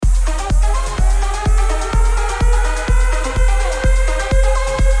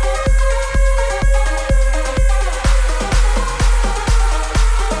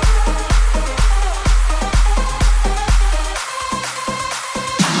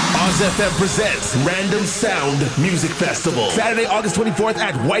FM presents Random Sound Music Festival. Saturday, August 24th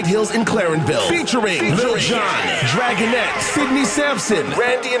at White Hills in Clarenville. Featuring Lil Jon, Dragonette, Sidney Sampson,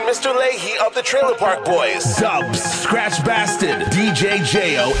 Randy and Mr. Leahy of the Trailer Park Boys, Dubs, Scratch Bastard, DJ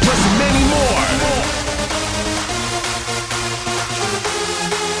J.O., plus many more.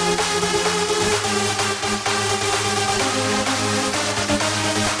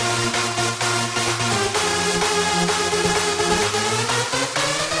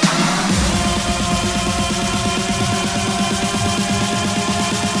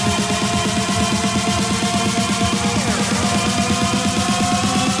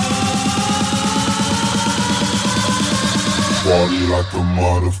 Party like a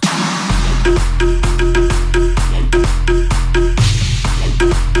motherfucker.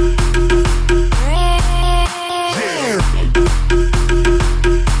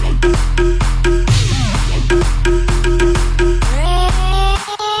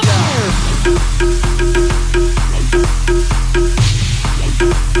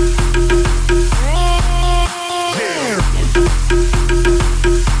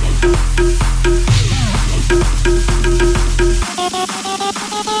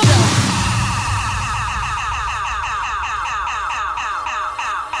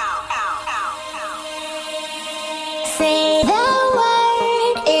 Say the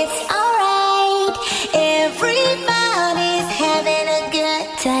word, it's alright. Everybody's having a good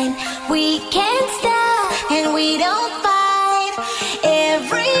time. We can't stop and we don't fight.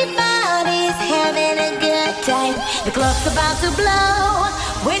 Everybody's having a good time. The clock's about to blow.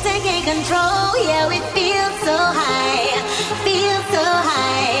 We're taking control. Yeah, we feel so high. Feel so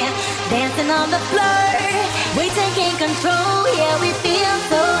high. Dancing on the floor. We're taking control. Yeah, we feel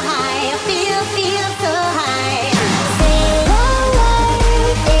so high. Feel so high.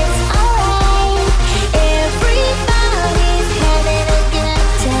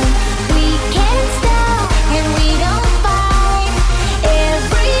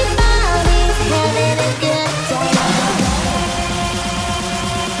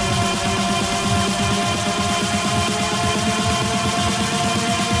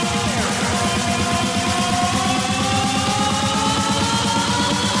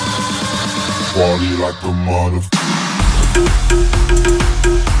 Party like a motherfucker.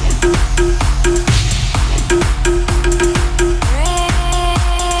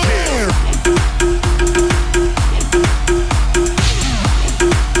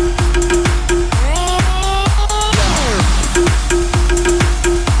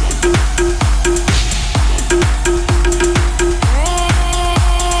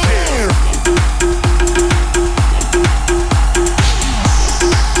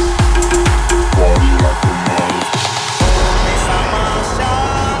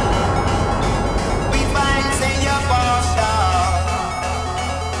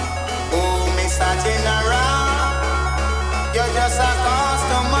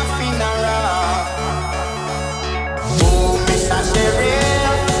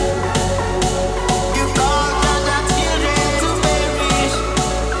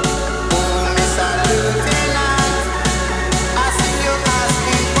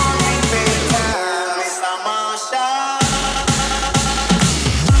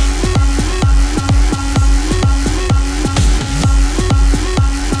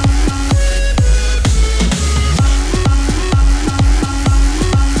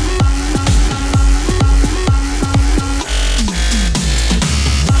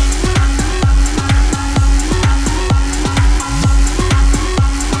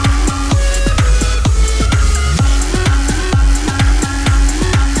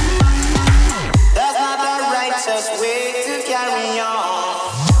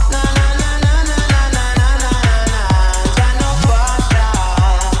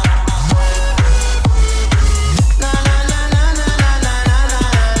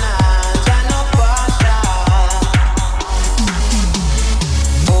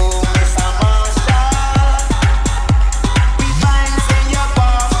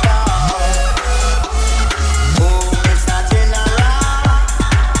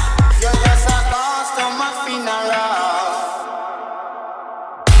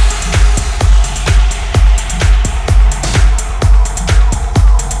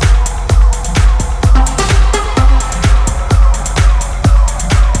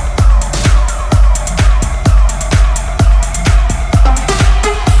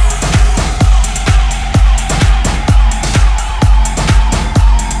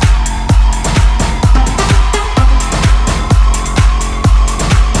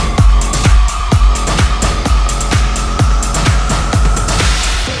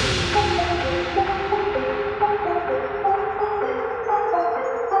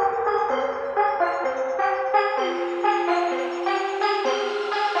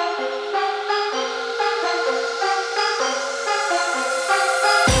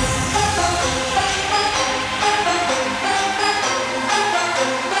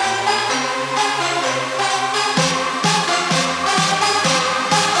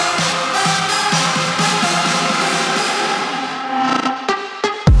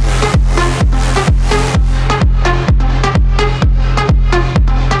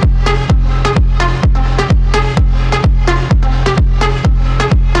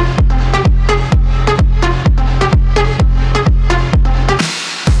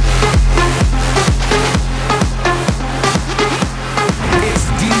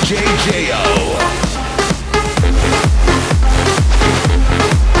 J.O.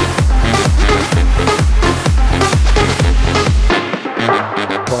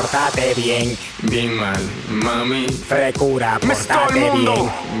 Pórtate bien, bien mal, mami. frecura, pórtate bien,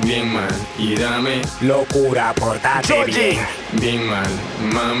 bien mal, y dame locura, pórtate bien, bien mal,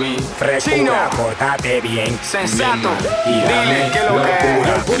 mami. frecura, pórtate bien, Sensato, y dame dile que lo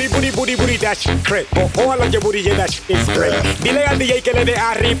locura. Booty, that shit crack. Ojalá que booty, yeah, that shit is great. Dile al DJ que le dé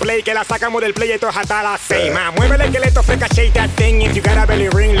a replay, que la sacamos del play, esto es hasta las 6. Muévele que le freca, shake that thing. If you got a belly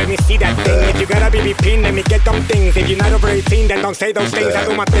ring, let me see that thing. If you got a BB pin, let me get them things. If you're not over 18, then don't say those things. I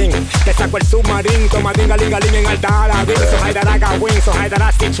do my thing. Te saco el submarine, toma dingalingaling en alta Aladdin. So high that I got wings, so high that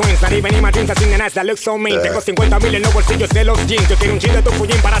I see twins. Not even in my dreams, I seen an ass that looks so mean. Tengo 50,000 en los bolsillos de los jeans. Yo quiero un chile de tu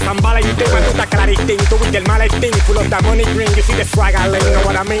fullín para San Valentín. Cuando tú estás claritín, tú with el maletín. Full of that money green, you see the swag I lay, know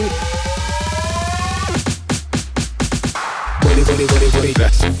what I mean? Booty,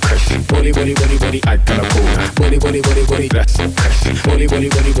 that's crazy. Booty, ay que locura. Booty, that's crazy. Booty,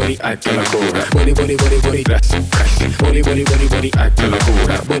 ay que locura. Booty, that's crazy. Booty, ay que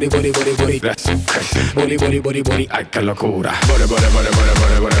locura. Booty, that's crazy. Booty, ay que locura. Booty.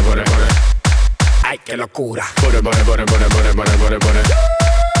 Ay, qué locura. Booty.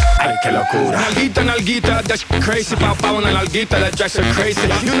 Ay, qué locura. Nalguita, that's crazy. Pao en la nalguita, that drives her crazy.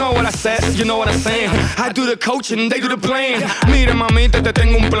 You know what I said, you know what I'm saying. I do the coaching, they do the playing. Mira, mamita, te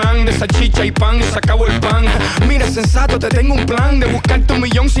tengo un plan de salchicha y pan y se acabó el pan. Mira, sensato, te tengo un plan de buscarte 1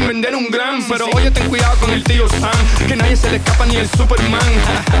 millón sin vender un gran. Pero oye, ten cuidado con el tío Sam, que nadie se le escapa ni el Superman.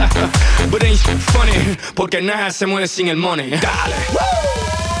 But ain't funny, porque nada se mueve sin el money. Dale.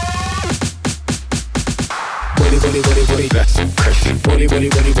 Booty, that's crazy. Booty,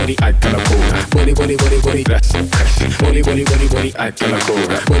 ay que locura. Booty, that's crazy. Booty, ay que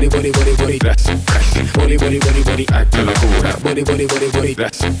locura. Booty, that's crazy. Booty, ay que locura. Booty,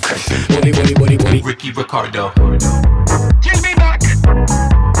 that's crazy. Booty. Ricky Ricardo. Give me back.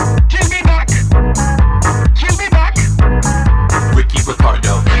 Give me back. Give me back. Ricky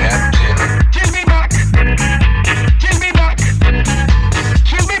Ricardo. Captain. Give me back. Give me back.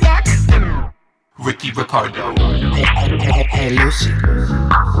 Give me back. Ricky Ricardo. Hey Lucy,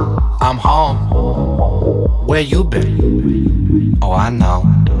 I'm home. Where you been? Oh, I know.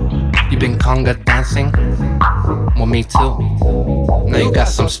 You been conga dancing? Well, me too. Now you got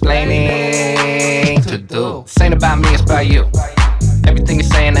some splaining to do. This ain't about me, it's about you. Everything you're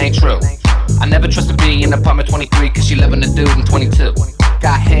saying ain't true. I never trust a B in apartment 23, cause she loving the dude in 22.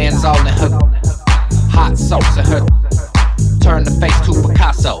 Got hands all in her, hot sauce in her. Turn the face to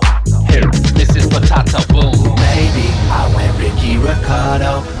Picasso. Here, this is potato, boom. Baby, I went Ricky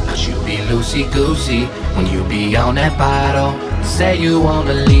Ricardo, but you be loosey-goosey when you be on that bottle. Say you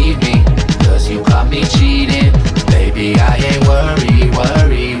wanna leave me, cause you caught me cheating. Baby, I ain't worried.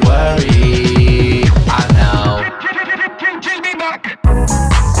 I know. Give me back.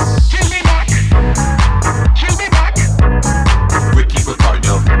 Give me back. Give me back. Ricky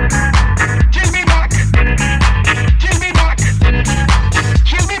Ricardo. Give me back. Give me back.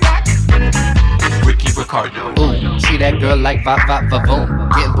 Give me back. Ricky Ricardo. Ooh, see that girl like va-va-va-boom.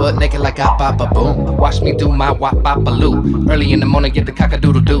 Getting butt naked like a-ba-ba-boom. Watch me do my wop-bop-a-loo. Early in the morning, get the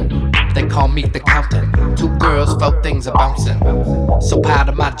cock-a-doodle-doo. They call me the counting. 2 girls, 4 things are bouncing. So proud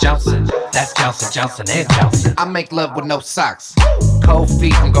of my Johnson. That's Johnson and Johnson. I make love with no socks. Cold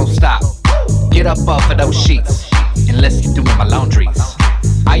feet, I'm gon' stop. Get up off of those sheets, unless you're doing my laundries.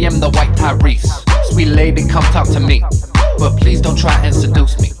 I am the white Tyrese. Sweet lady, come talk to me. But please don't try and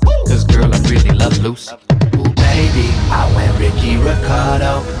seduce me, cause girl, I really love Lucy. Ooh, baby, I went Ricky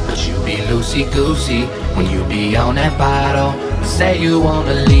Ricardo, but you be loosey-goosey when you be on that bottle. Say you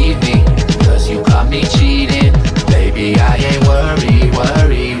wanna leave me, cause you caught me cheating. Baby, I ain't worried.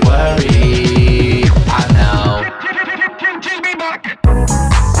 I know. Give me back.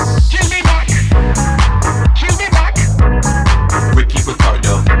 Give me back. Give me back. Ricky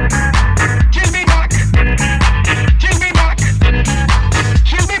Ricardo. Give me back. Give me back.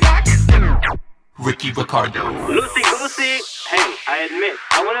 Give me back. Ricky Ricardo. Lucy, hey, I admit,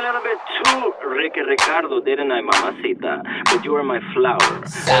 I went a little bit too Ricky Ricardo, didn't I, mamacita? But you were my flower.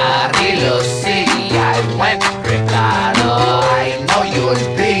 Sorry, Lucy, I went Ricardo. I know you'll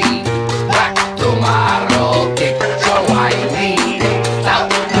be back tomorrow. Get your wine need out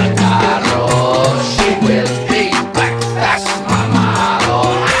the carro. She will be back, that's my motto.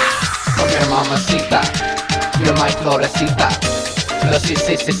 Come here, mamacita, you're my florecita. Lucy,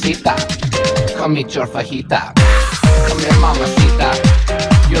 come eat your fajita. Come here, mamacita,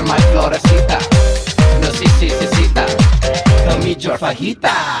 you're my florecita. Lucy, come eat your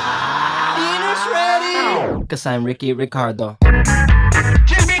fajita. Dinner's ready. Cause I'm Ricky Ricardo.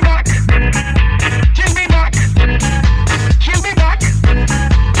 Give me back.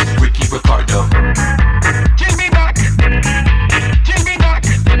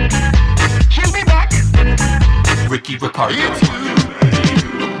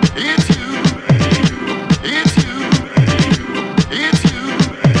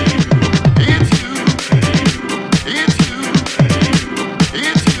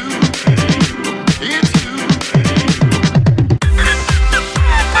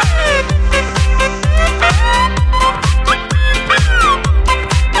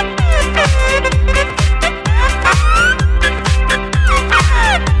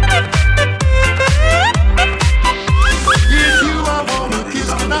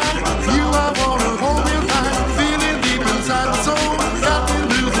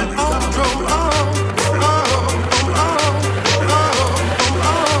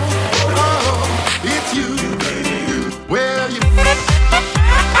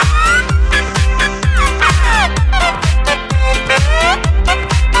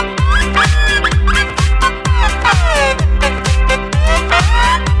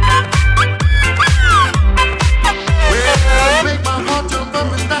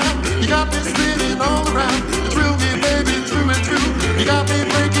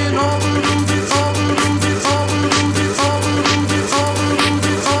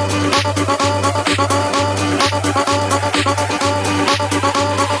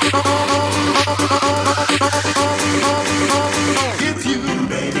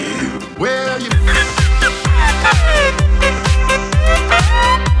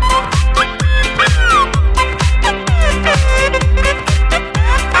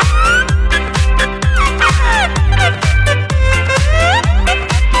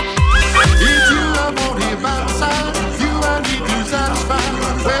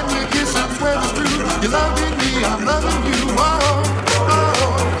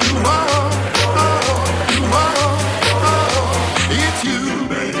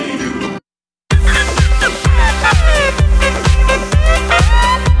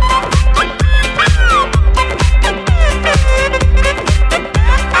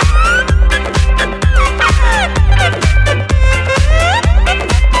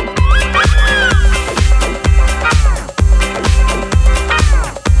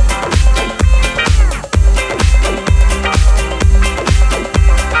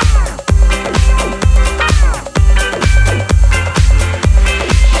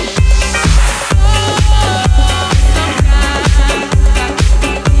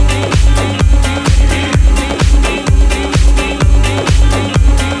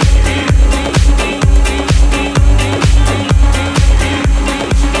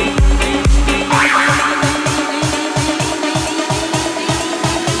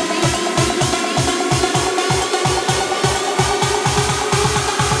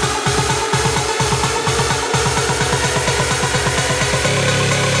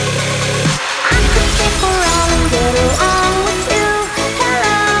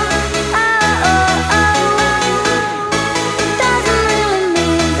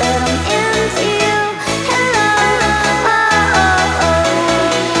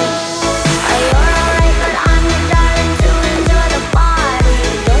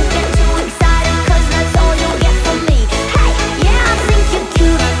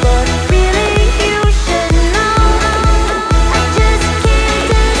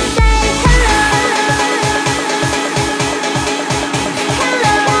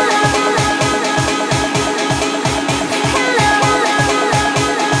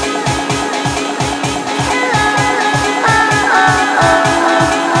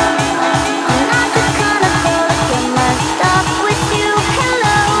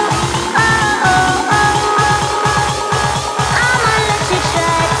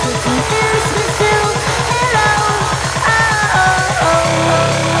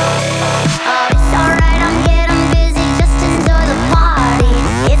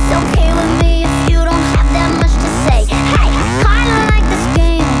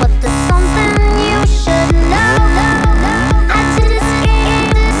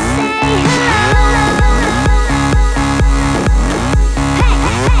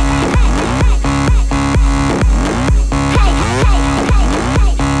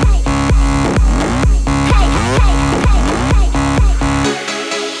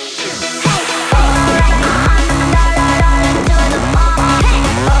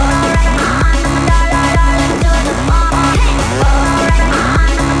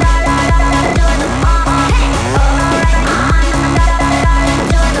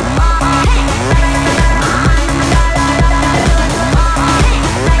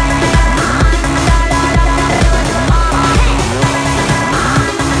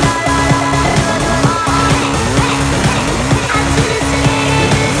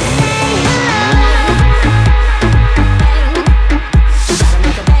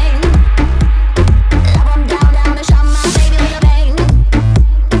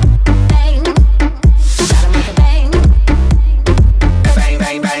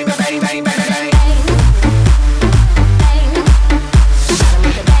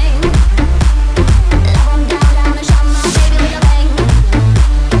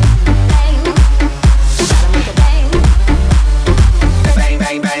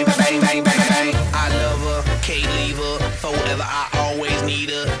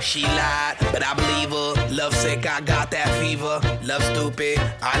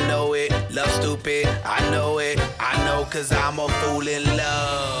 I know it. Love stupid, I know it. I know 'cause I'm a fool in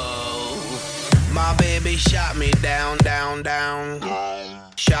love. My baby shot me down, down, down.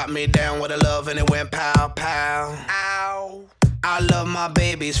 Shot me down with a love and it went pow, pow. Ow. I love my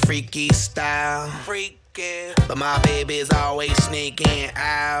baby's freaky style. Freaky. But my baby's always sneaking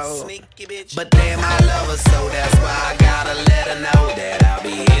out. Sneaky bitch. But damn, I love her so that's why I gotta let her know that I'll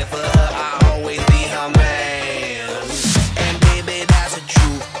be here for her. I'll always be her man. And baby, that's the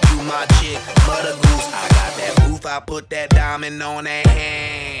truth. You my chick, mother goose. I got that proof. I put that diamond on that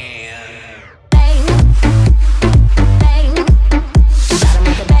hand. Bang, bang, gotta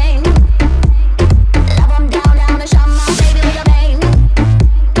make a bang. Love 'em down, down and shot my baby with a bang,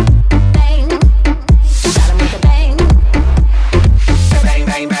 bang. Gotta make a bang, bang,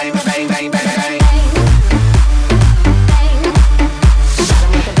 bang, bang, bang, bang, bang, bang. Gotta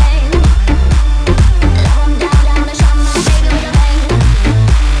make a bang. Love 'em down, down and shot my baby with a bang,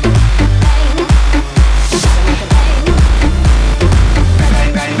 bang. Gotta make a bang,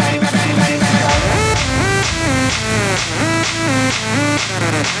 bang, bang, bang, bang, bang, bang, bang.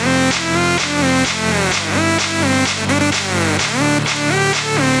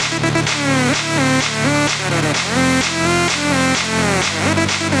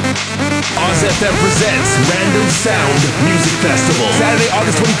 Oz FM presents Random Sound Music Festival, Saturday,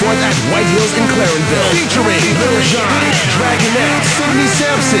 August 24th at White Hills in Clarenville. Featuring Lil Jon, Dragonette, Sidney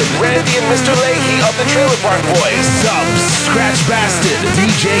Sampson, Randy and Mr. Leahy of the Trailer Park Boys, Subs, Scratch Bastard,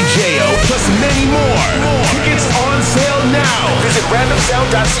 DJ J.O., plus many more. Tickets on sale now. Visit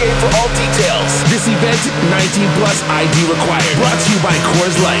randomsound.ca for all details. This event, 19 plus ID required. Brought to you by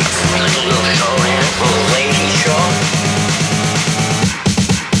Coors Light. Lil Show and Lil Leahy Show.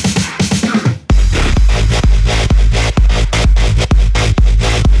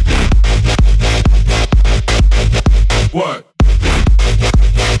 What?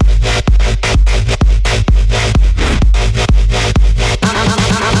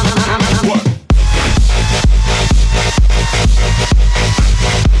 What?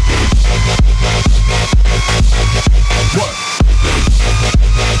 What?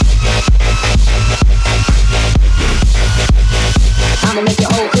 I'ma make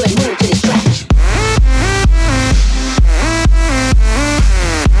your whole hood move to this track.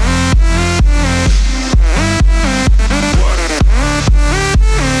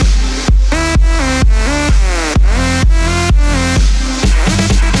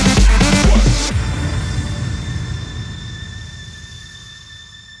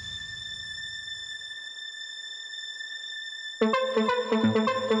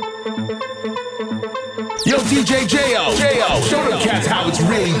 Yo, DJ J.O. Show them cats how it's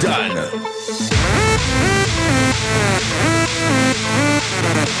really done.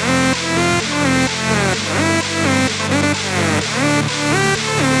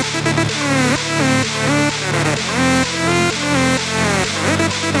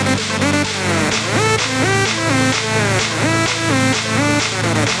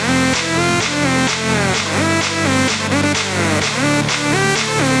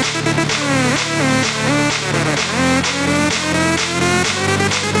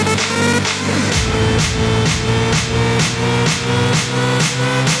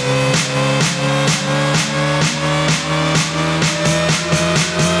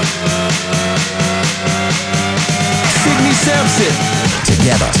 Sidney Sampson.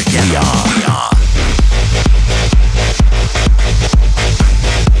 Together we are.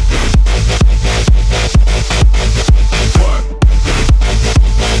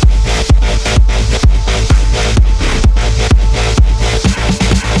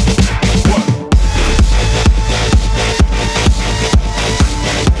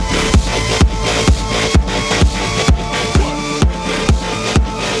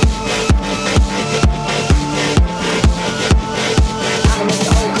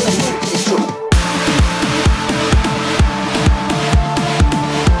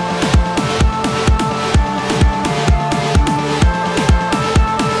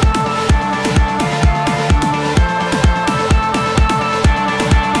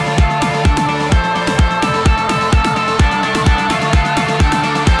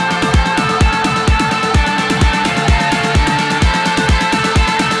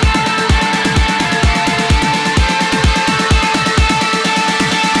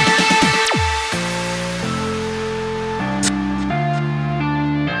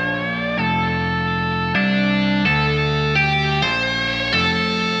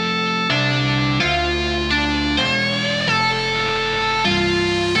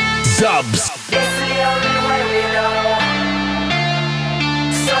 Subs. It's the only way we know.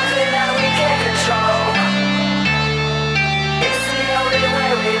 Something that we can't control. It's the only way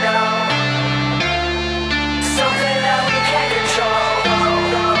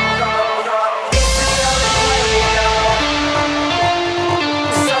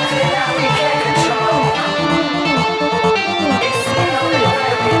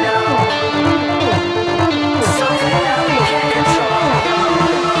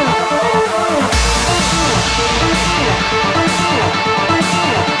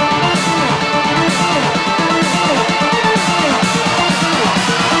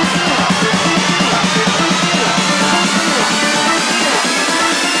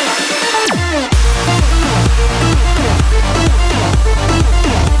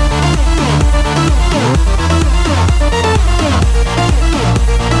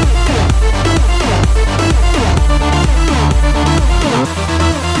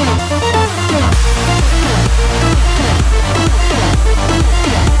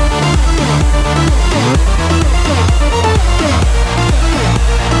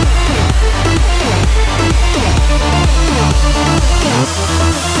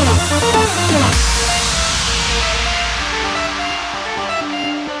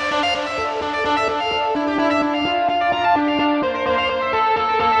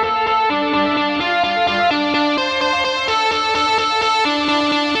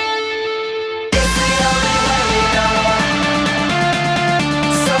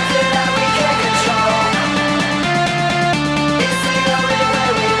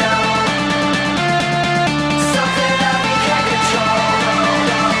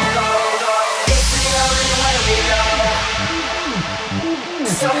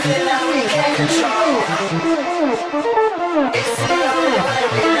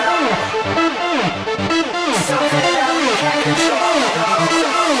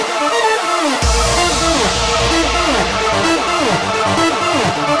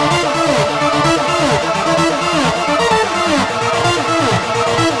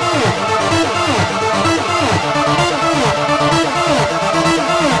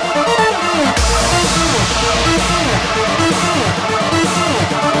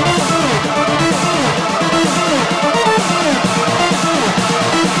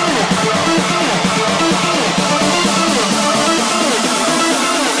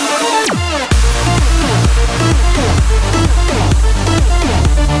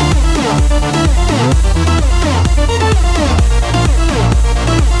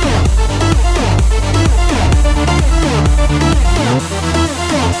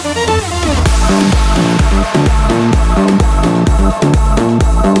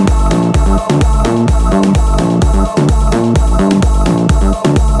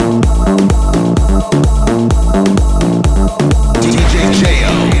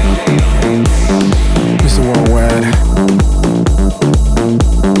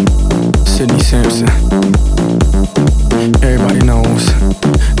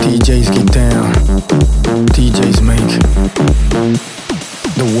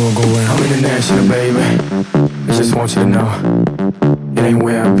want you to know, it ain't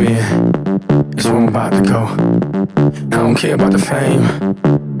where I've been, it's where I'm about to go. I don't care about the fame,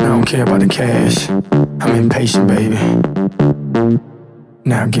 I don't care about the cash. I'm impatient, baby.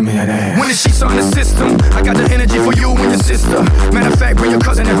 Now give me that ass. When the sheets on the system, I got the energy for you and your sister. Matter of fact, bring your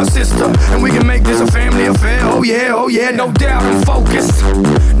cousin and her sister, and we can make this a family affair. Oh yeah, no doubt I'm focused.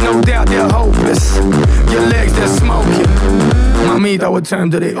 No doubt they're hopeless. Your legs, they're smoking. Mamita, what time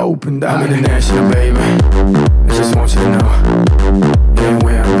do they open? I'm international, baby. I just want you to know, it ain't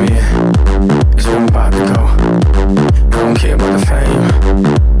where I've been, it's where I'm about to go. I don't care about the fame,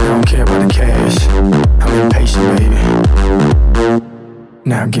 I don't care about the cash. I'm impatient, baby.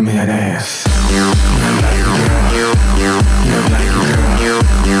 Now give me that ass.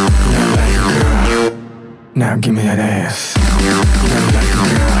 Now give me that ass.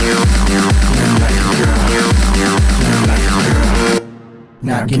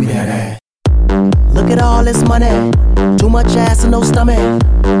 Now give me that ass. Look at all this money, too much ass and no stomach.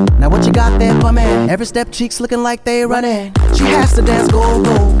 Now what you got there for me? Every step cheeks looking like they running. She has to dance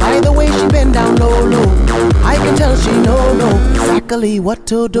go-go, by the way she bend down low. I can tell she know exactly what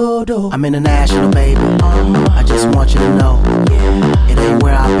to do. I'm international, baby. I just want you to know, it ain't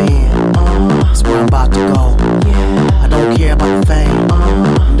where I've been, it's where I'm about to go. I don't care about the fame,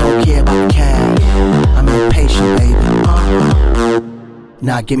 don't care about the cash. I'm impatient, baby.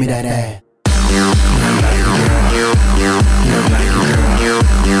 Now give me that ass.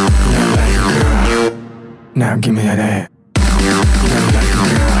 Now give me that ass.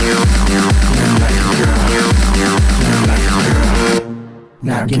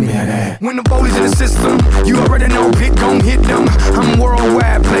 Now give me that ass. When the ball is in the system, you already know Pit gon' hit them. I'm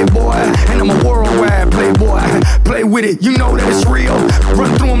worldwide playboy, and I'm a worldwide playboy. Play with it, you know that it's real.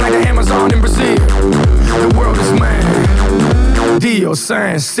 Run through them like the Amazon in Brazil. The world is mine. Deal,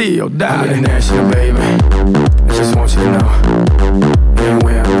 sign, seal, die. I'm international, baby. I just want you to know, it ain't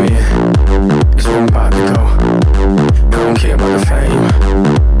where I've been, it's where I'm about to go. I don't care about the fame,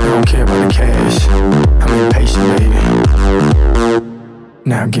 I don't care about the cash. I'm impatient, baby.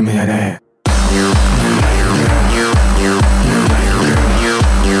 Now give me that ass.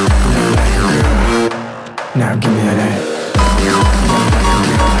 Now give me that ass.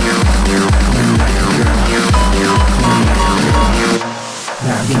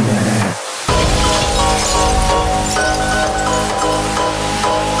 Now give me that ass.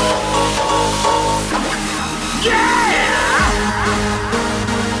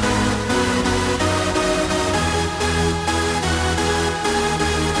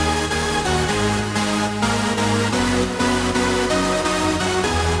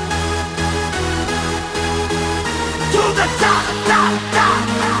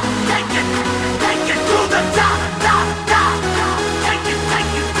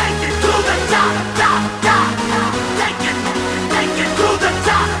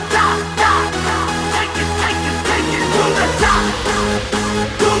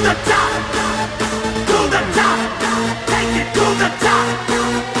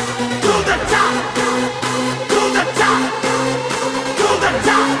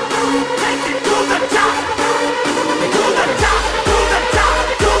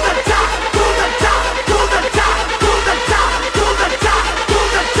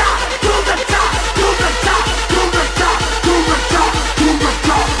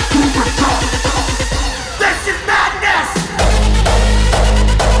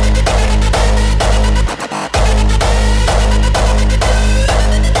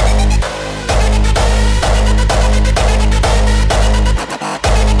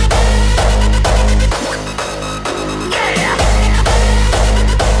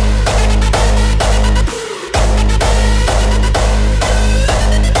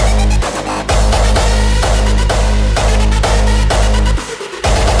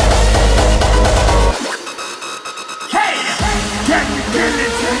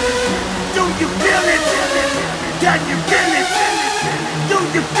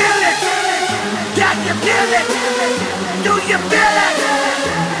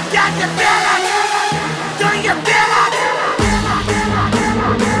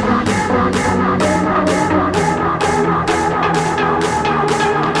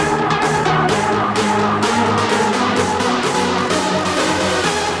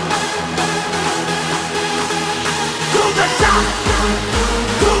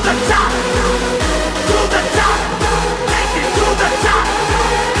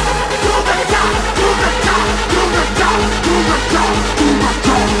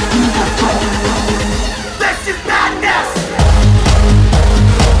 This is bad.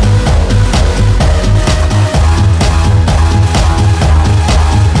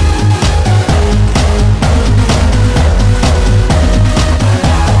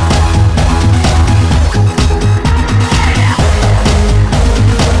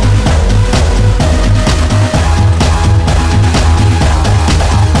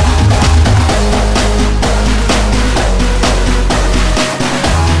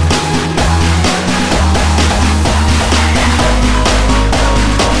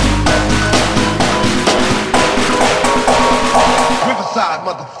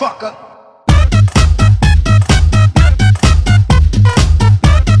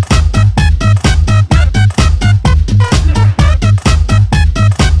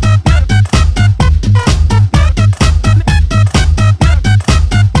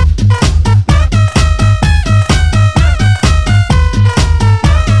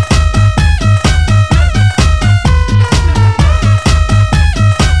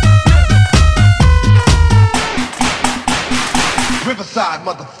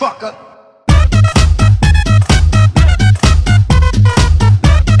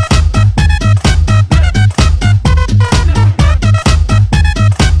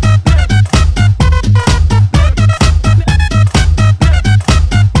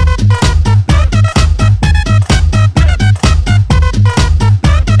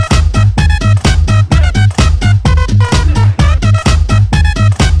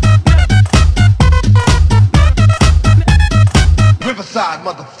 Riverside,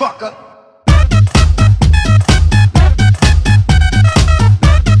 motherfucker.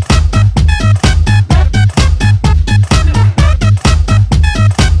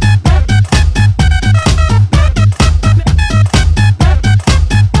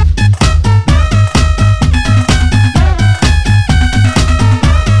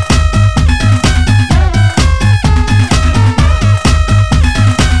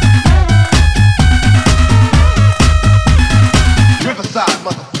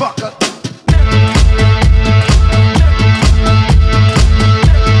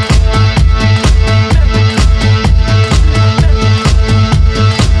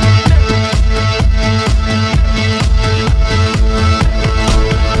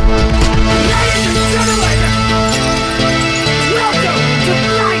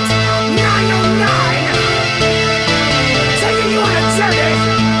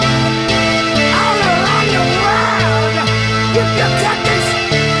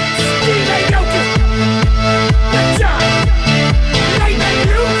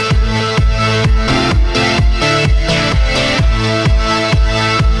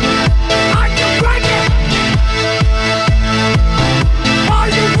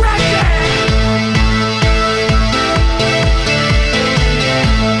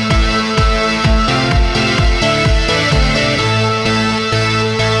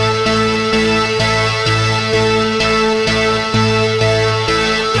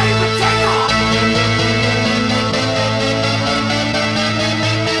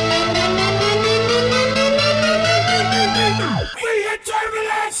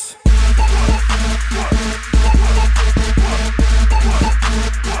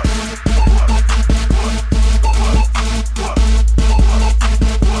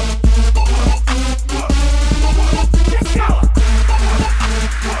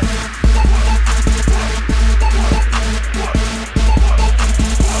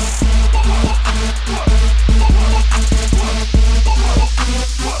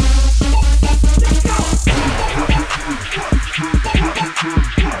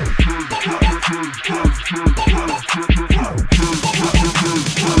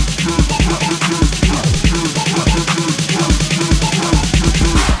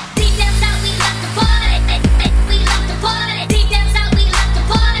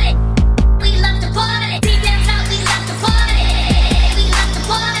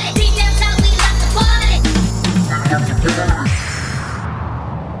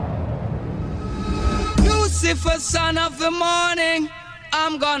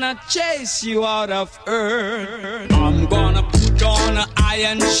 Chase you out of earth. I'm gonna put on an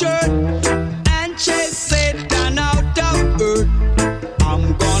iron shirt and chase Satan out of earth.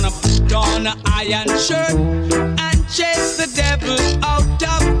 I'm gonna put on an iron shirt and chase the devil out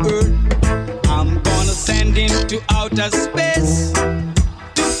of earth. I'm gonna send him to outer space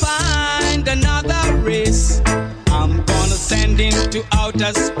to find another race. I'm gonna send him to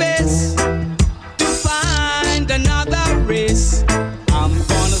outer space to find another race. I'm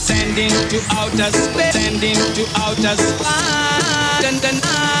gonna send him to outer space, send him to outer space.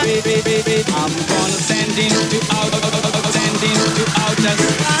 I'm gonna send him to outer space.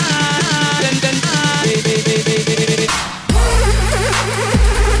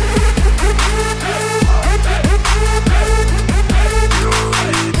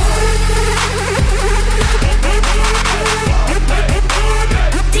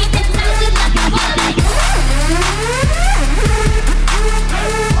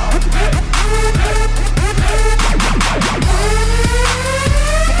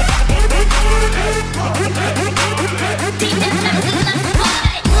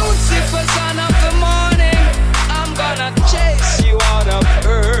 Lucifer, son of the morning, I'm gonna chase you out of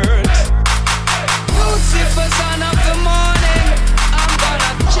earth. Lucifer, son of the morning, I'm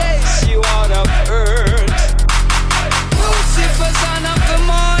gonna chase you out of earth. Lucifer, son of the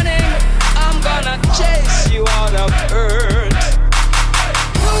morning, I'm gonna chase you out of earth.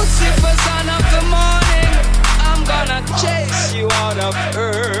 Lucifer, son of the morning, I'm gonna chase you out of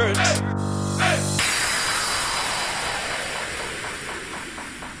earth.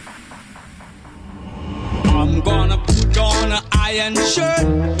 I'm gonna put on an iron shirt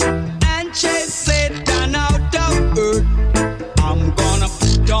and chase Satan out of earth. I'm gonna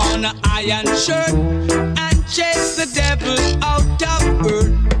put on an iron shirt and chase the devil out of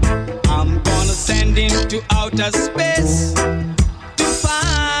earth. I'm gonna send him to outer space to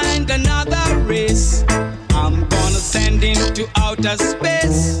find another race. I'm gonna send him to outer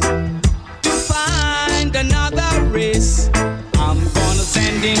space to find another race. I'm gonna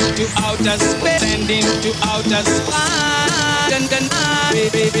send him to outer space, send him to outer space.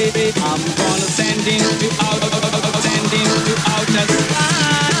 I'm gonna send him to outer space.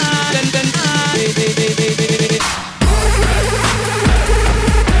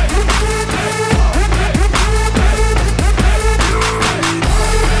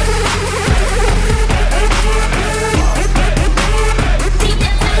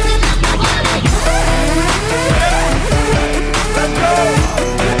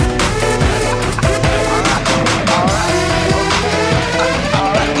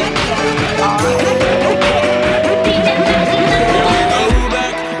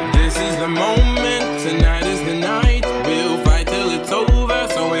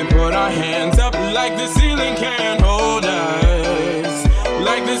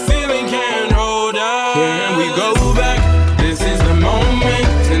 ceiling can't hold us. Can we go back? This is the moment.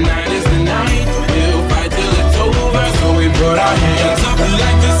 Tonight is the night. We'll fight till it's over. So we put our hands up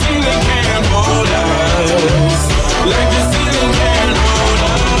like the ceiling can't hold us. Like the ceiling can't hold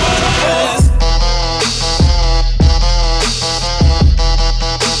us.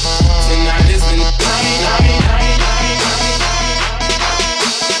 Tonight is the night.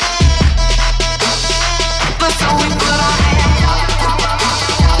 But so we put our hands up.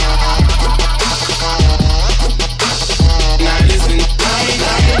 Tonight is the night.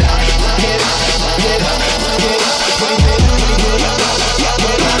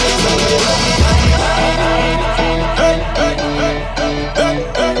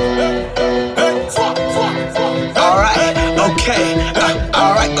 Alright, okay,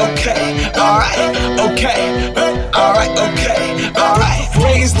 alright, okay, alright, okay, alright, okay, alright.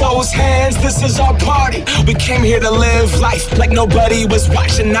 Raise those hands, this is our party. We came here to live life like nobody was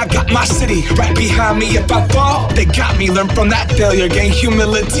watching. I got my city right behind me. If I fall, they got me. Learn from that failure, gain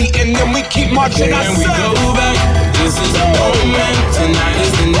humility, and then we keep marching. Can we go back? This is the moment. Tonight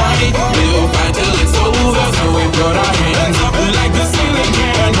is the night. We'll fight till it's over. So we put our hands up like the ceiling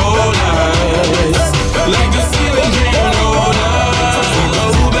can't hold us. Like the ceiling can't hold us. We go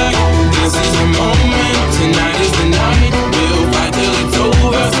back. This is the moment. Tonight is the night. We'll fight till it's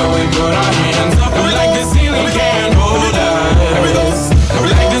over. So we put our hands up like the ceiling can't hold us.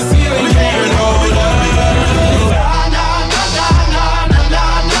 Like the ceiling can't hold us.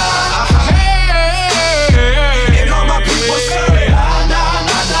 And all my people say,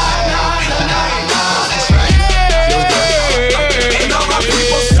 and all my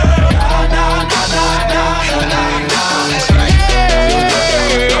people say,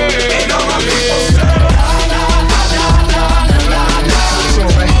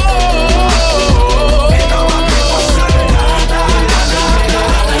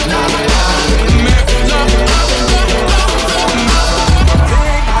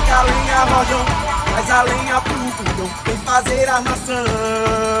 Traz a lenha pro fogão, vem fazer armação.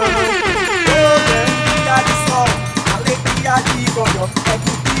 Dia de sol, alegria de gogó, é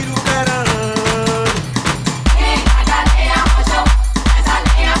curtir o verão. Vem, traz a lenha, rojão, traz a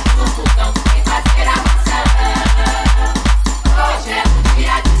lenha pro fogão, vem fazer armação. Hoje é um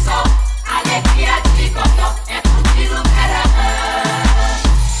dia de sol, alegria de gogó, é curtir o verão.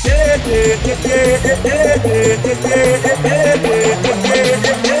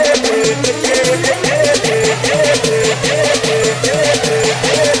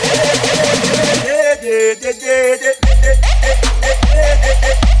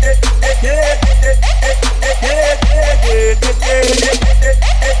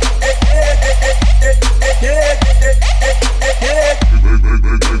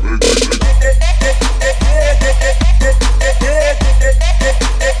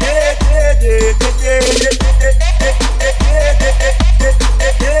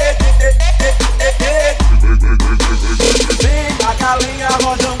 Vem, taca a lenha,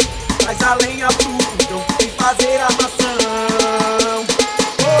 rojão, traz a lenha pro fogão, vem fazer armação.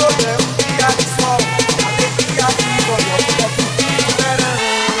 Hoje é um dia de sol, alegria de gogó, é curtir o verão.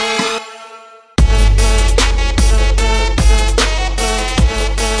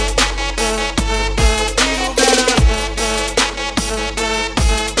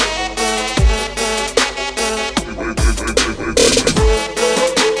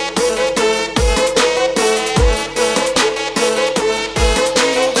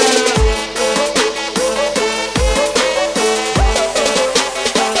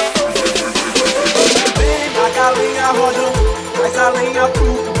 Traz a lenha pro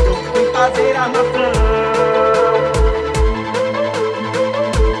fogão, vem fazer armação.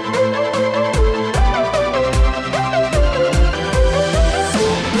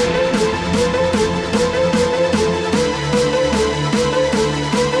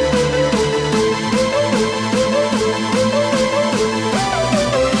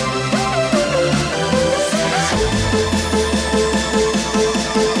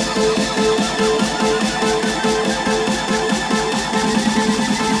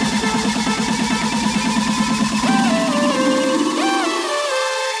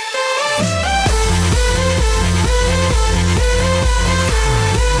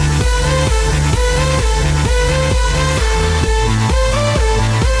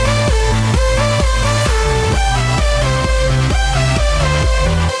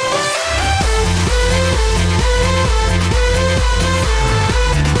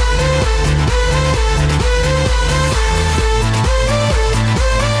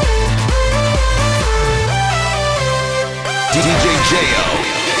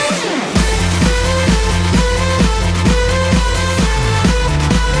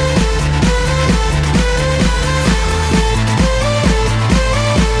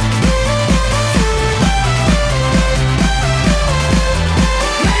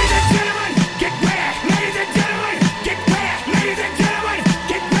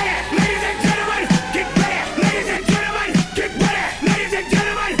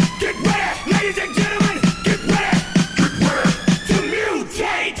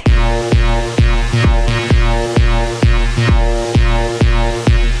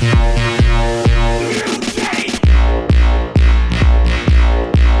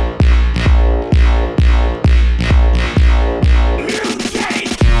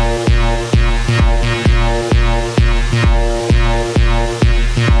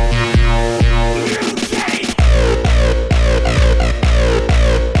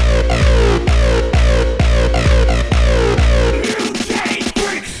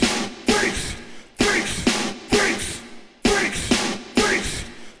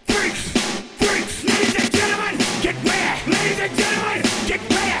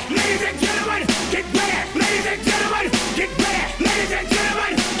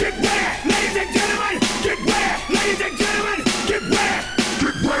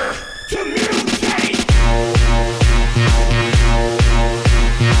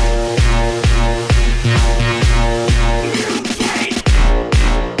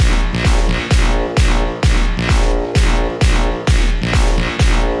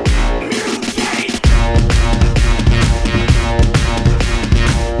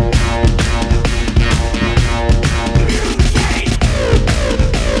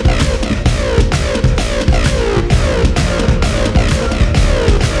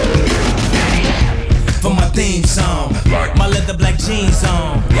 the black jeans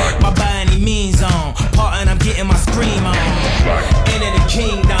on. My by any means on. Part and I'm getting my scream on. Into the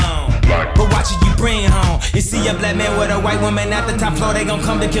kingdom. But watch it you bring home. You see a black man with a white woman at the top floor, they gon'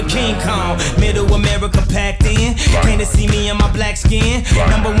 come to kill King Kong. Middle America packed in. Came to see me in my black skin.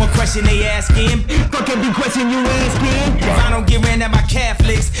 Number one question they asking. Fuck every question you asking. If I don't get ran at by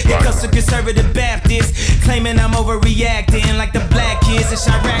Catholics, it comes to conservative Baptists. Claiming I'm overreacting like the black kids in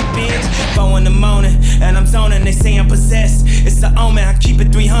Chirac, bitch. 4 in the morning, and I'm zoning, they say I'm possessed. It's the omen, I keep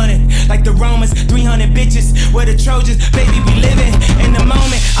it 300. Like the Romans, 300 bitches. We're the Trojans, baby, we living in the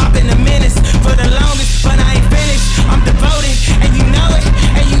moment. I've been a menace for the longest, but I ain't finished. I'm devoted, and you know it,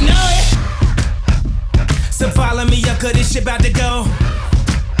 and you know it. So follow me up, cause this shit about to go.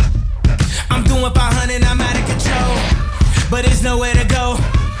 I'm doing 500, I'm out of control. But there's nowhere to go,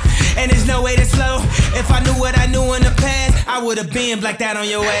 and there's no way to slow. If I knew what I knew in the past, I would've been blacked out on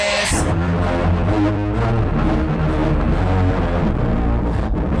your ass.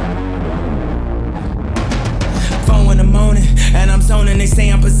 4 in the morning, and I'm zoning, they say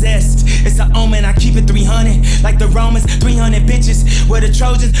I'm possessed. It's an omen, I keep it 300. Like the Romans, 300 bitches. We're the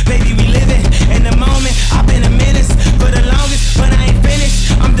Trojans, baby, we living in the moment. I've been a menace for the longest, but I ain't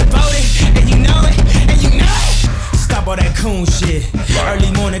finished. I'm devoted, and you know it, and you know it. Stop all that coon shit.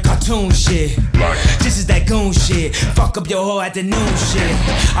 Early morning cartoon shit. This is that goon shit. Fuck up your whole afternoon shit.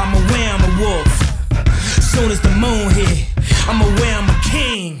 I'm aware I'm a wolf. Soon as the moon hit, I'm aware I'm a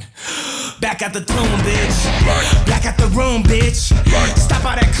king. Back out the tomb, bitch. Back out the room, bitch. Stop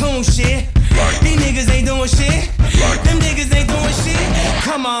all that coon shit. These niggas ain't doing shit. Them niggas ain't doing shit.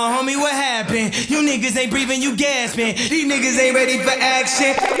 Come on, homie, what happened? You niggas ain't breathing, you gasping. These niggas ain't ready for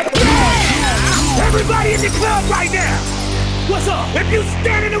action. Everybody in the club right now. What's up? If you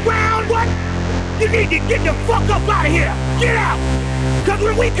standing around, what? You need to get the fuck up out of here. Get out. Cause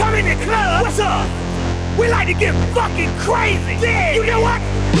when we come in the club, what's up? We like to get fucking crazy. Yeah. You know what?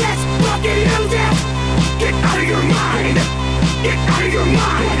 Let's fucking lose it. Get out of your mind. Get out of your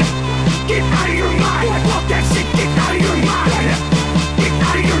mind. Get out of your mind. Fuck that shit. Get out of your mind. Get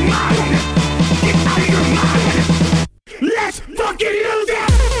out of your mind. Get out of your mind. Let's fucking lose it.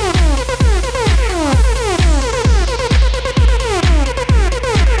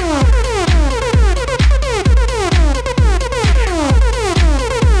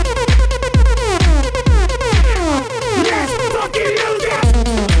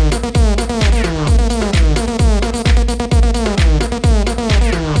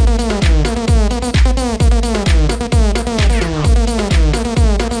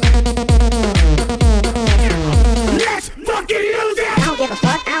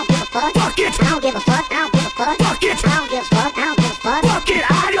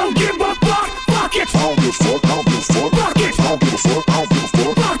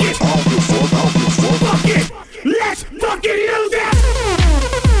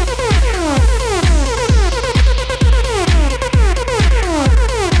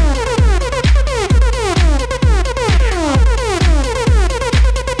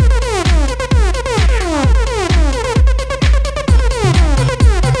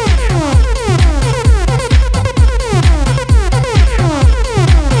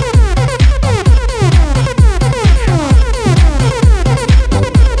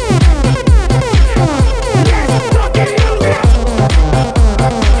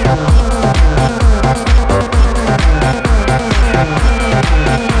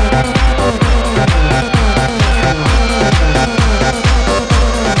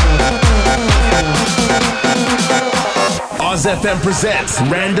 FM presents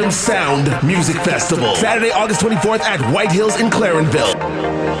Random Sound Music Festival. Saturday, August 24th at White Hills in Clarenville.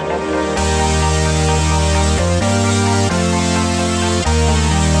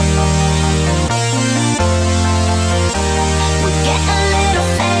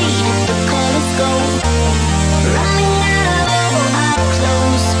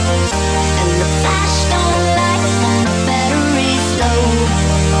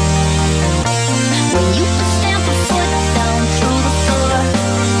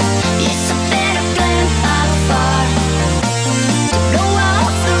 It's a better plan by far to go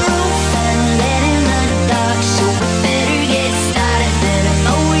off the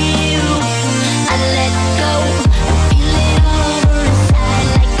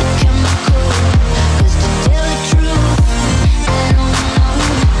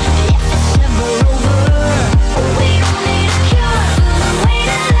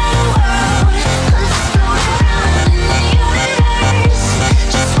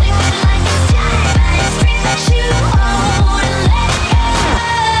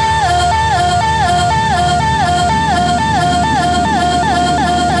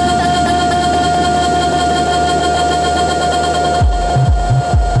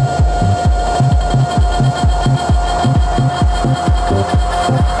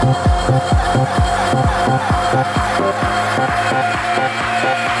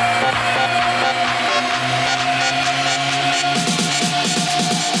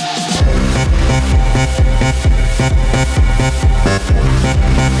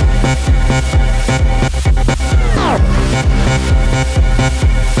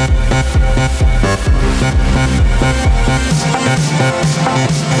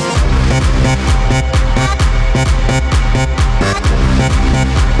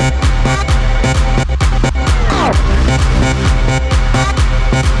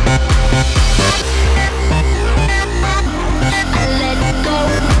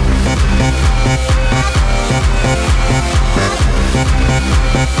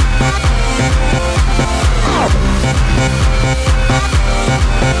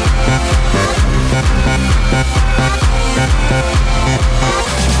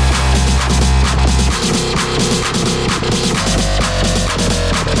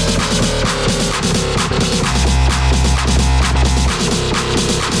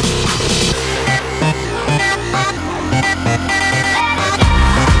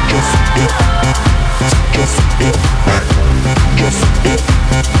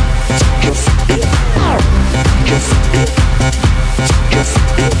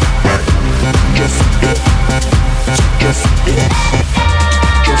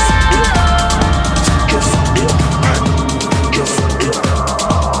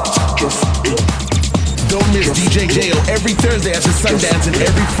Sundance and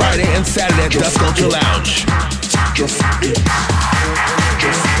every Friday and Saturday at Dusk Ultra Lounge.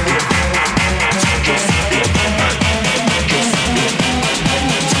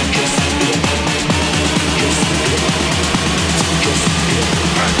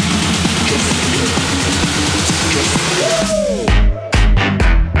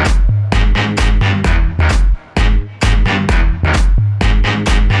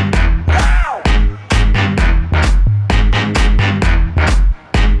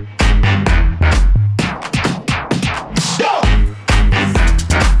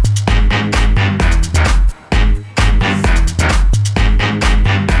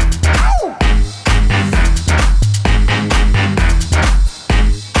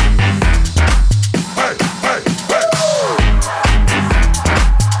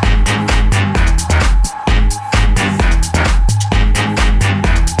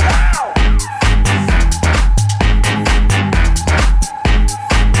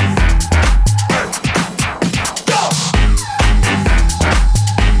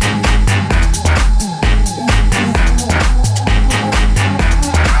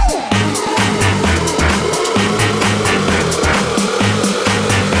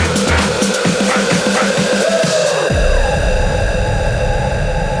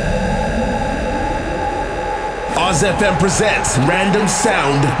 FM presents Random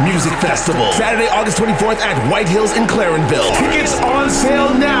Sound Music Festival. Saturday, August 24th at White Hills in Clarenville. Tickets on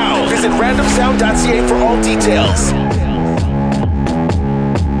sale now. Visit randomsound.ca for all details.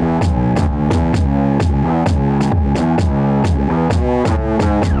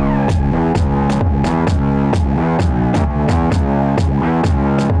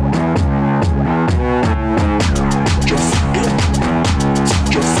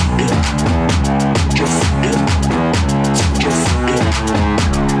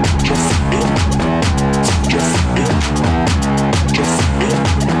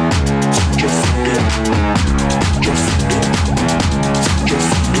 Just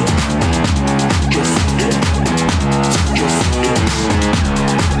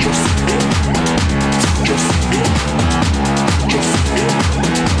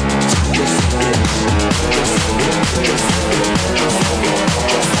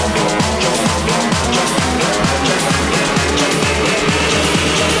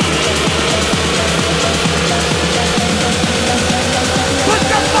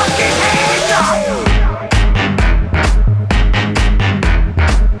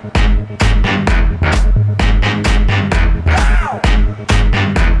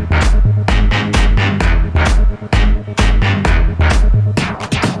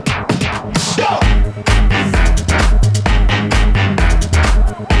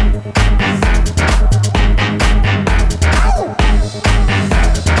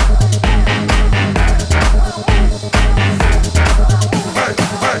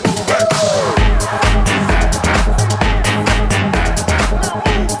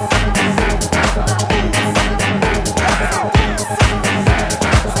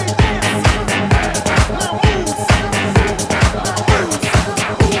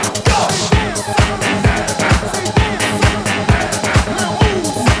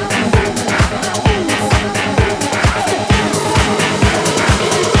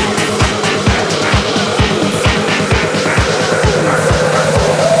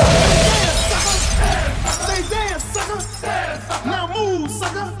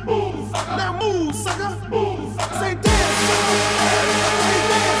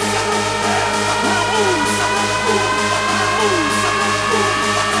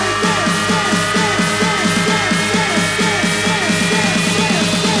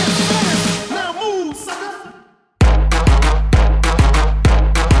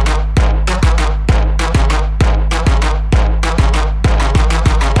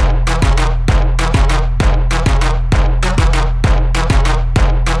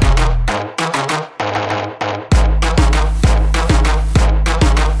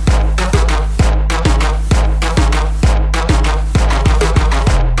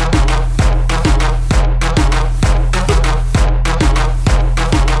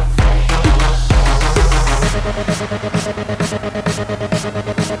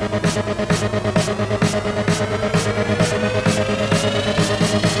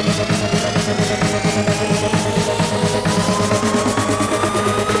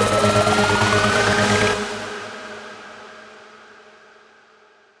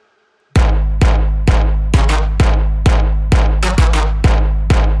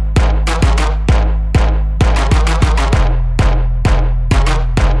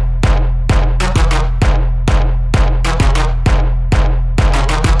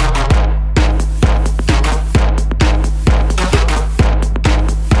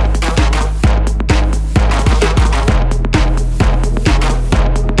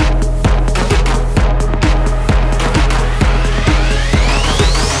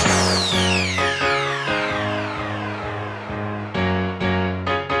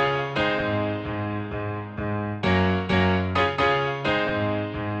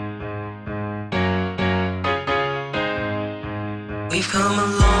We've come a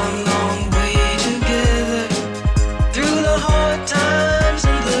long, long way together, through the hard times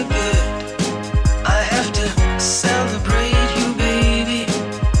and the good. I have to celebrate you, baby.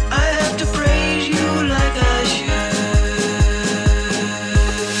 I have to praise you like I should.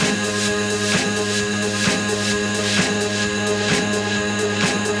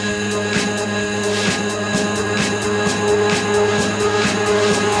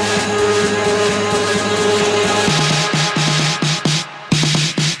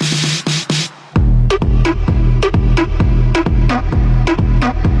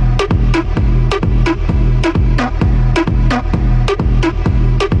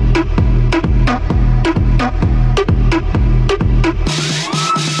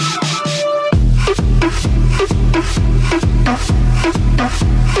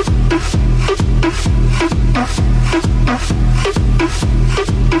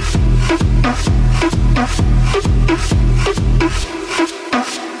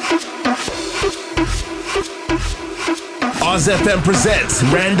 Oz FM presents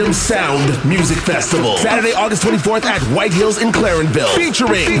Random Sound Music Festival. Saturday, August 24th at White Hills in Clarenville.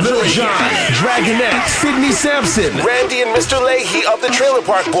 Featuring Lil Jon, Dragonette, Sidney Sampson, Randy and Mr. Leahy of the Trailer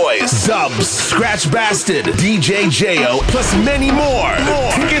Park Boys, Zubs, Scratch Bastard, DJ J.O., plus many more.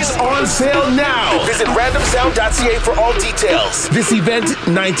 Tickets on sale now. Visit randomsound.ca for all details. This event,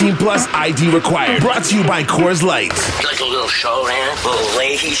 19 plus ID required. Brought to you by Coors Light. Like a little show, man? A little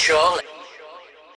Leahy show?